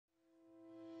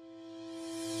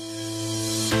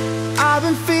I've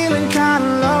been feeling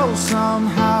kinda low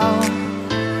somehow,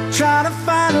 trying to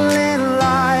find a little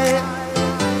light.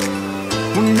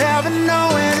 We'll never know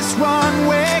where this one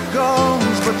way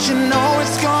goes, but you know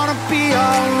it's gonna be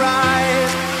alright.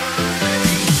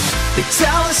 They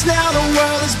tell us now the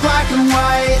world is black and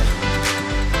white.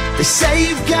 They say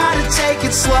you've gotta take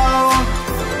it slow.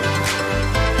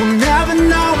 We'll never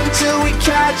know until we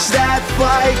catch that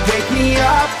flight. Wake me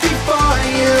up before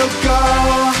you go.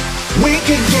 We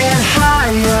could get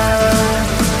higher,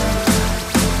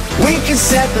 we could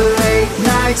set the late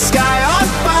night sky on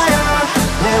fire.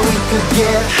 Yeah, we could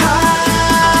get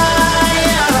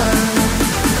higher.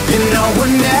 You know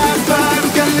we're never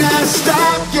gonna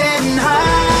stop getting higher.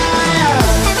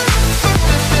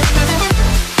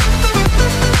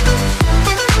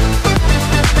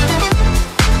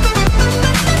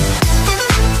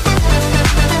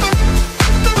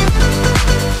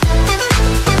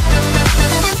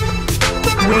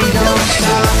 We don't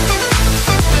stop.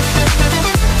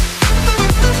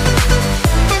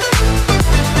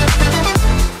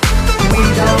 We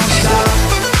don't stop.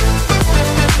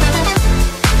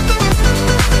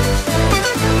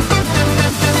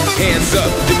 Hands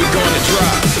up, then we gonna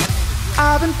drop.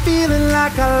 I've been feeling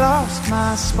like I lost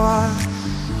my spark,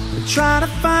 been trying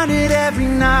to find it every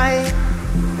night.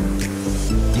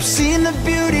 You've seen the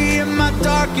beauty in my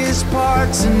darkest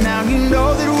parts, and now you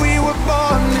know that we were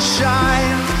born to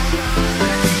shine.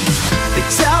 They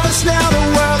tell us now the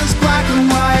world is black and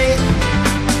white.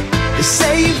 They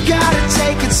say you've gotta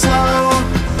take it slow.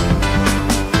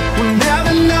 We'll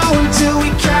never know until we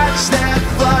catch that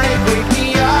flight. Wake me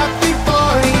up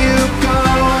before you go.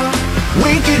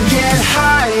 We could get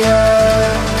higher,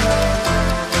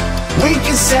 we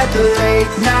could set the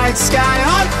late night sky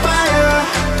on fire.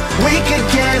 We could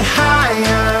get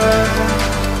higher,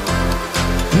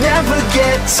 never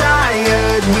get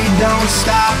tired. We don't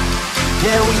stop.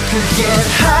 Yeah, we could get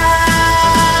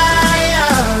higher.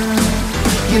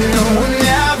 You know we're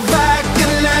never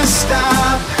gonna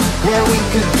stop. Yeah, we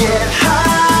could get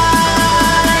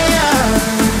higher.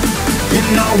 You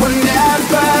know we're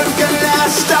never gonna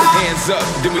stop. Hands up,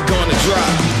 then we gonna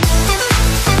drop.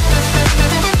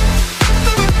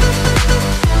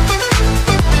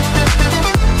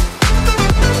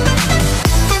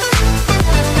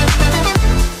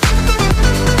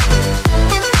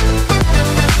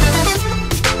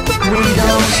 We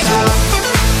don't stop.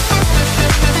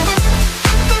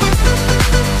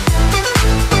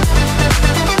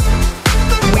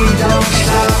 We don't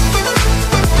stop.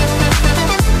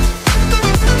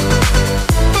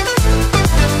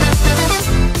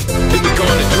 Then we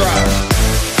gonna drop.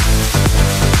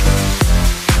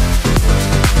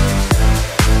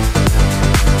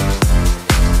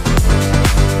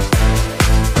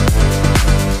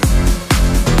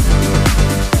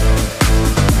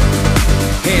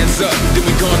 Hands up, then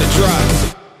we gonna drop.